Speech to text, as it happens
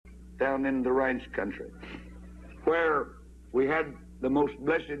down in the ranch country, where we had the most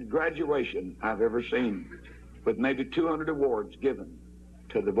blessed graduation I've ever seen, with maybe 200 awards given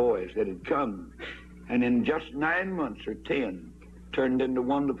to the boys that had come, and in just 9 months or 10, turned into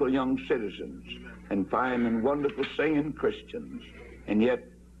wonderful young citizens and fine and wonderful singing Christians. And yet,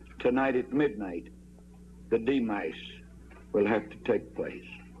 tonight at midnight, the demise will have to take place.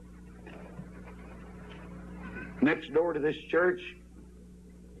 Next door to this church,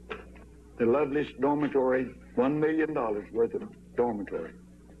 the loveliest dormitory, $1 million worth of dormitory,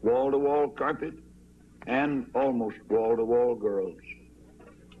 wall-to-wall carpet, and almost wall-to-wall girls.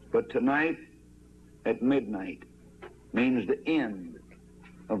 But tonight, at midnight, means the end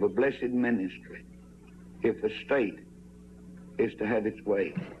of a blessed ministry if the state is to have its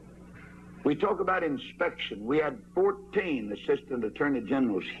way. We talk about inspection. We had 14 assistant attorney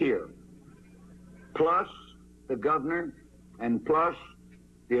generals here, plus the governor and plus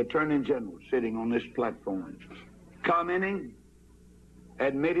the attorney general sitting on this platform, commenting,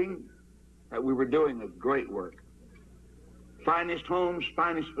 admitting that we were doing a great work. Finest homes,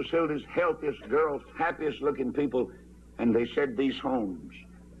 finest facilities, healthiest girls, happiest looking people, and they said these homes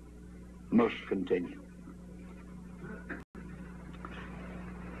must continue.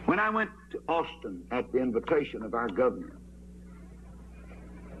 When I went to Austin at the invitation of our governor,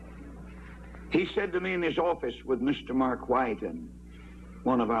 he said to me in his office with Mr. Mark White and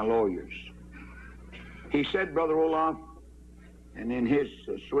one of our lawyers, he said, Brother Roloff, and in his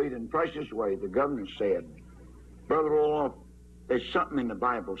sweet and precious way, the governor said, Brother Roloff, there's something in the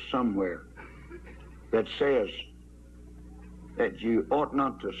Bible somewhere that says that you ought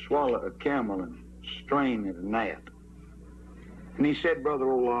not to swallow a camel and strain at a gnat. And he said, Brother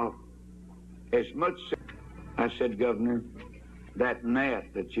Roloff, as much as I said, Governor, that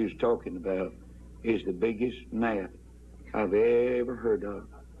gnat that you was talking about is the biggest gnat I've ever heard of.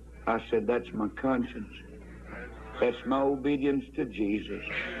 I said, that's my conscience. That's my obedience to Jesus.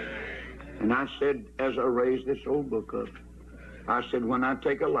 And I said, as I raised this old book up, I said, when I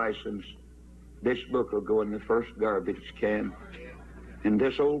take a license, this book will go in the first garbage can. And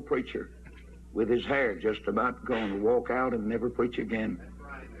this old preacher, with his hair just about gone, will walk out and never preach again.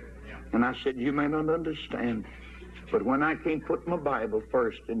 And I said, you may not understand, but when I can't put my Bible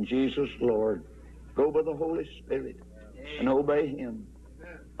first in Jesus, Lord, go by the Holy Spirit and obey Him,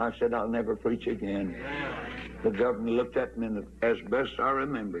 I said, I'll never preach again. The governor looked at me, and as best I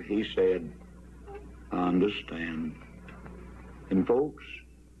remember, he said, I understand. And folks,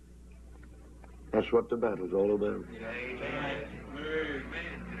 that's what the battle's all about.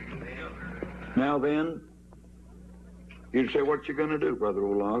 Now then, you'd say, what you going to do, Brother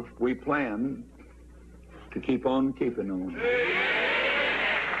Roloff? We plan to keep on keeping on.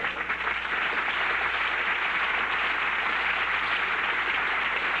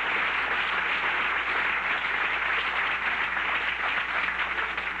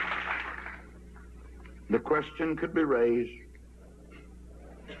 The question could be raised,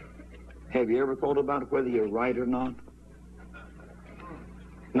 have you ever thought about whether you're right or not?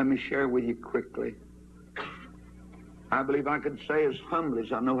 Let me share with you quickly. I believe I could say as humbly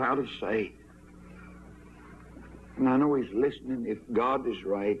as I know how to say. And I know He's listening. If God is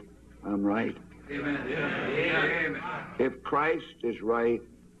right, I'm right. Amen. Amen. If Christ is right,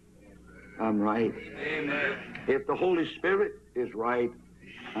 I'm right. Amen. If the Holy Spirit is right,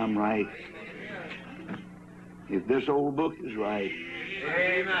 I'm right. If this old book is right,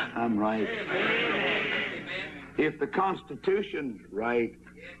 Amen. I'm right. Amen. If the Constitution's right,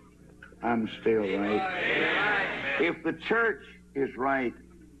 I'm still right. Amen. If the church is right,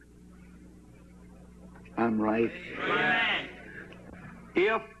 I'm right. Amen.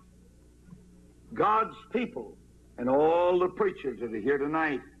 If God's people and all the preachers that are here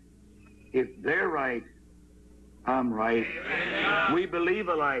tonight, if they're right, I'm right. Amen. We believe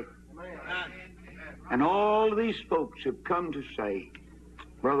alike. And all of these folks have come to say,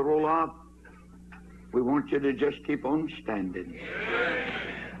 Brother Roloff, we want you to just keep on standing.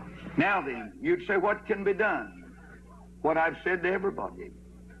 Now then, you'd say, what can be done? What I've said to everybody.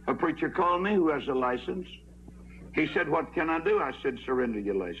 A preacher called me who has a license. He said, what can I do? I said, surrender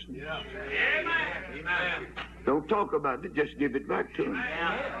your license. Yeah. Amen. Don't talk about it, just give it back to him.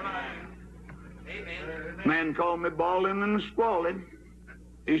 Amen. Man called me bawling and squalling.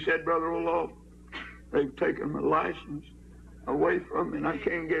 He said, Brother Roloff, they've taken my license away from me and I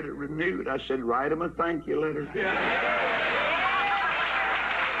can't get it renewed. I said, write him a thank you letter.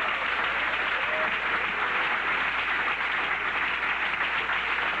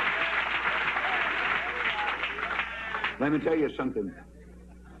 Let me tell you something.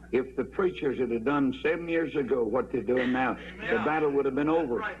 If the preachers had done 7 years ago what they're doing now, the battle would have been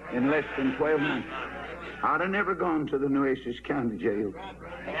over in less than 12 months. I'd have never gone to the Nueces County Jail.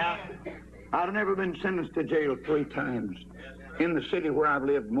 I'd have never been sentenced to jail 3 times in the city where I've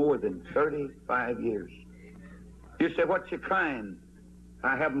lived more than 35 years. You say, what you crying?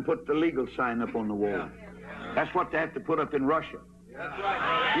 I haven't put the legal sign up on the wall. That's what they have to put up in Russia.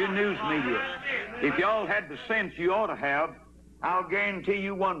 You news media, if y'all had the sense you ought to have, I'll guarantee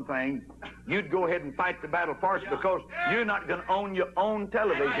you one thing, you'd go ahead and fight the battle for us, because you're not going to own your own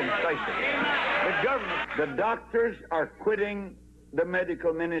television station. The government, the doctors are quitting the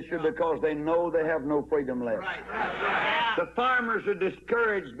medical ministry because they know they have no freedom left. The farmers are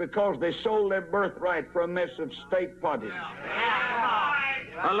discouraged because they sold their birthright for a mess of state pottage.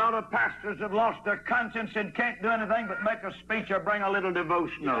 A lot of pastors have lost their conscience and can't do anything but make a speech or bring a little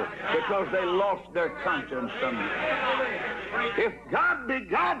devotional because they lost their conscience somewhere. If God be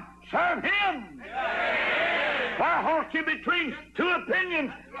God, serve Him. Why halt you between 2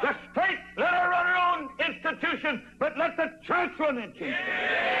 opinions? The state, let her run her own institution, but let the church run it.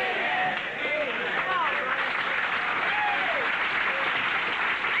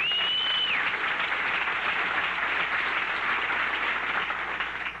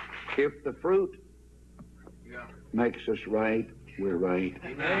 If the fruit makes us right, we're right.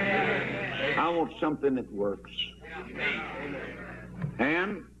 I want something that works.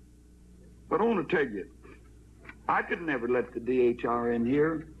 But I want to tell you, I could never let the DHR in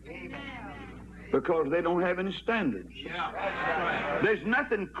here because they don't have any standards. There's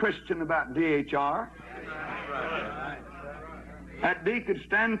nothing Christian about DHR. That D could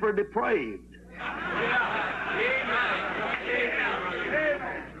stand for depraved.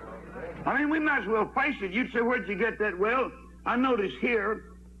 I mean, we might as well face it. You'd say, where'd you get that? Well, I notice here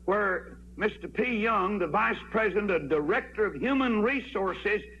where Mr. P. Young, the Vice President and Director of Human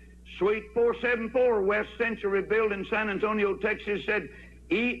Resources, Suite 474, West Century Building, San Antonio, Texas, said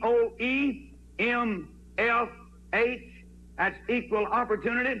EOEMFH, that's equal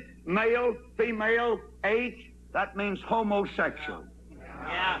opportunity, male, female, H, that means homosexual.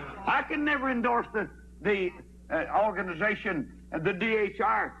 Yeah. I can never endorse the organization, the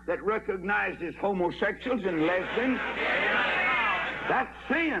DHR, that recognizes homosexuals and lesbians. That's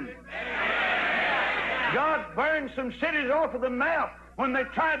sin. God burned some cities off of the map when they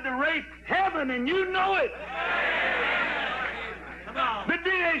tried to rape heaven, and you know it. The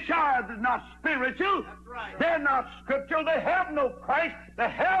DHR is not spiritual. They're not scriptural. They have no Christ. They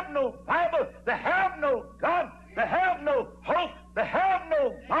have no Bible. They have no God. They have no hope. They have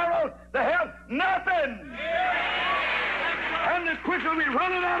no morals. They have nothing. And the quicker we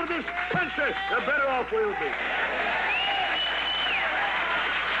run it out of this country, the better off we'll be.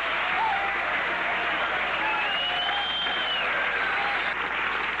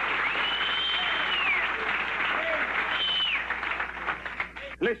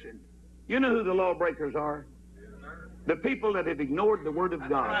 Listen, you know who the lawbreakers are? The people that have ignored the Word of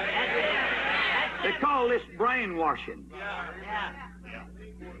God. They call this brainwashing.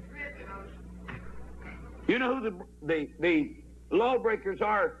 You know who the lawbreakers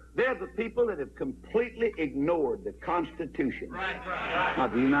are? They're the people that have completely ignored the Constitution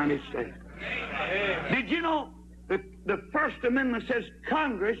of the United States. Did you know the First Amendment says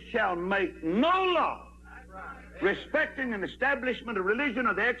Congress shall make no law respecting an establishment of religion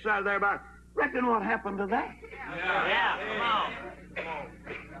or the exile thereby? Reckon what happened to that? Come on.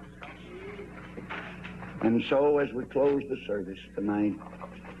 And so as we close the service tonight,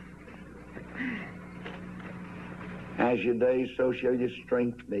 as your days, so shall your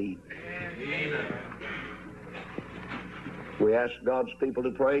strength be. We ask God's people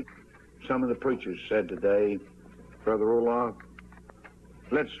to pray. Some of the preachers said today, Brother Roloff,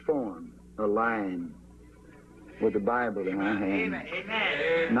 let's form a line with the Bible in our hand.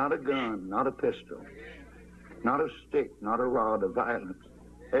 Amen. Not a gun, not a pistol, not a stick, not a rod of violence.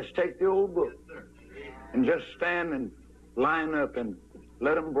 Let's take the old book and just stand and line up and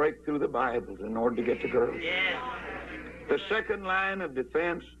let them break through the Bibles in order to get the girls. The second line of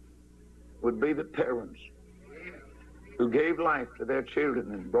defense would be the parents who gave life to their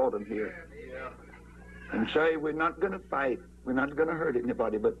children and brought them here. And say, we're not going to fight, we're not going to hurt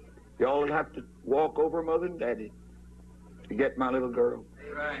anybody, but y'all will have to walk over Mother and Daddy to get my little girl.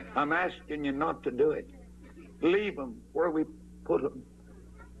 Right. I'm asking you not to do it. Leave them where we put them.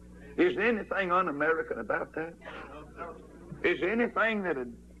 Is there anything un-American about that? Is there anything that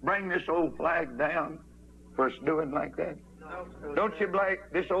would bring this old flag down for us doing like that? Don't you believe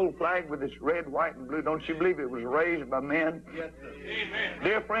this old flag with this red, white, and blue, don't you believe it was raised by men? Yes, sir.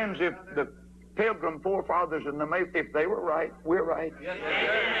 Dear friends, if the Pilgrim forefathers and the if they were right, we're right.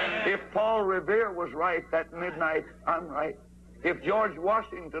 If Paul Revere was right that midnight, I'm right. If George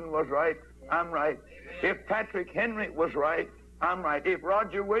Washington was right, I'm right. If Patrick Henry was right, I'm right. If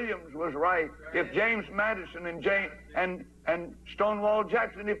Roger Williams was right, if James Madison and Stonewall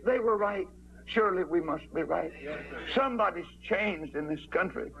Jackson, if they were right, surely we must be right. Somebody's changed in this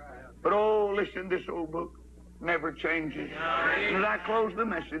country. But oh, listen, this old book never changes. And as I close the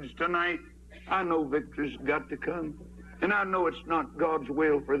message tonight, I know victory's got to come. And I know it's not God's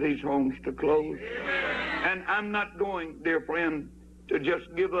will for these homes to close. And I'm not going, dear friend, to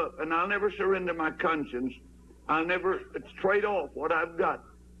just give up. And I'll never surrender my conscience. I'll never trade off what I've got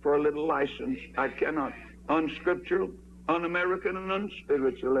for a little license. I cannot. Unscriptural, un-American, and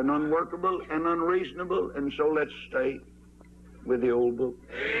unspiritual, and unworkable, and unreasonable. And so let's stay with the old book.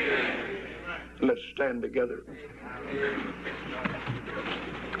 Let's stand together.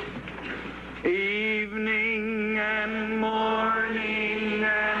 Evening and morning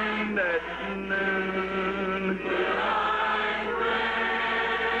and at noon.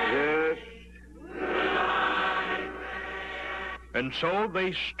 Yes. And so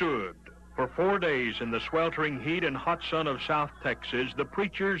they stood. For 4 days in the sweltering heat and hot sun of South Texas, the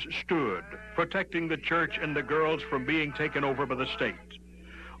preachers stood, protecting the church and the girls from being taken over by the state.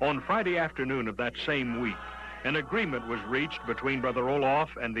 On Friday afternoon of that same week, an agreement was reached between Brother Roloff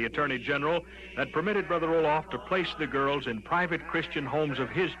and the Attorney General that permitted Brother Roloff to place the girls in private Christian homes of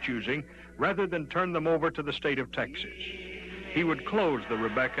his choosing rather than turn them over to the state of Texas. He would close the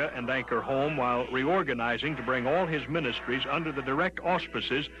Rebecca and Anchor home while reorganizing to bring all his ministries under the direct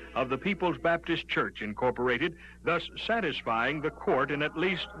auspices of the People's Baptist Church Incorporated, thus satisfying the court in at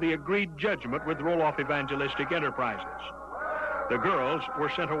least the agreed judgment with Roloff Evangelistic Enterprises. The girls were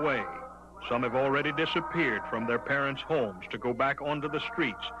sent away. Some have already disappeared from their parents' homes to go back onto the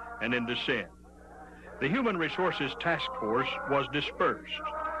streets and into sin. The Human Resources Task Force was dispersed.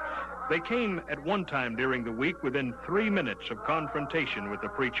 They came at one time during the week within 3 minutes of confrontation with the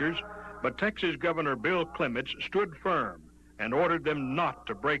preachers, but Texas Governor Bill Clements stood firm and ordered them not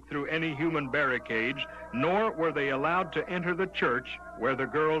to break through any human barricades, nor were they allowed to enter the church where the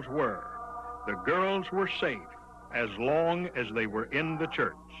girls were. The girls were safe as long as they were in the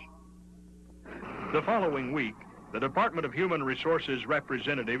church. The following week, the Department of Human Resources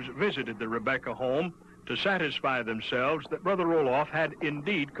representatives visited the Rebecca home to satisfy themselves that Brother Roloff had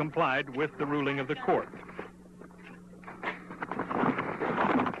indeed complied with the ruling of the court.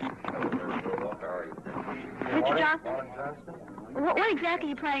 Mr. Johnson, what exactly are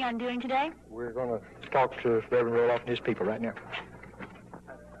you planning on doing today? We're going to talk to Reverend Roloff and his people right now.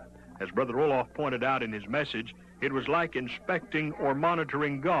 As Brother Roloff pointed out in his message, it was like inspecting or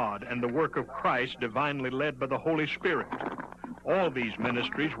monitoring God and the work of Christ divinely led by the Holy Spirit. All these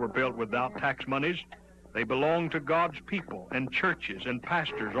ministries were built without tax monies. They belong to God's people and churches and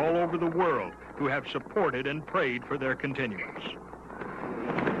pastors all over the world who have supported and prayed for their continuance.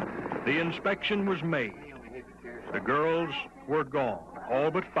 The inspection was made. The girls were gone,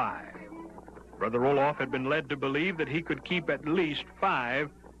 all but 5. Brother Roloff had been led to believe that he could keep at least 5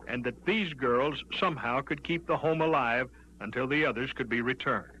 and that these girls somehow could keep the home alive until the others could be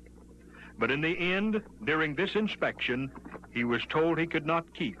returned. But in the end, during this inspection, he was told he could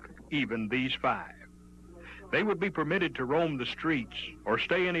not keep even these 5. They would be permitted to roam the streets or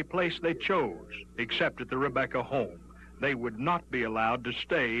stay any place they chose, except at the Rebecca home. They would not be allowed to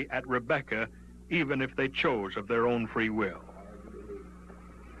stay at Rebecca, even if they chose of their own free will.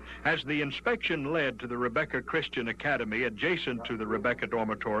 As the inspection led to the Rebecca Christian Academy adjacent to the Rebecca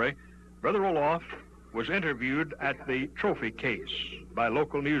dormitory, Brother Roloff was interviewed at the trophy case by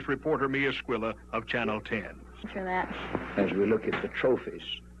local news reporter Mia Squilla of Channel 10. For that. As we look at the trophies,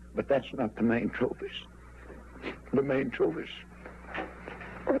 but that's not the main trophies. The main trophies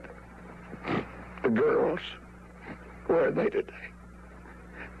are the girls. Where are they today?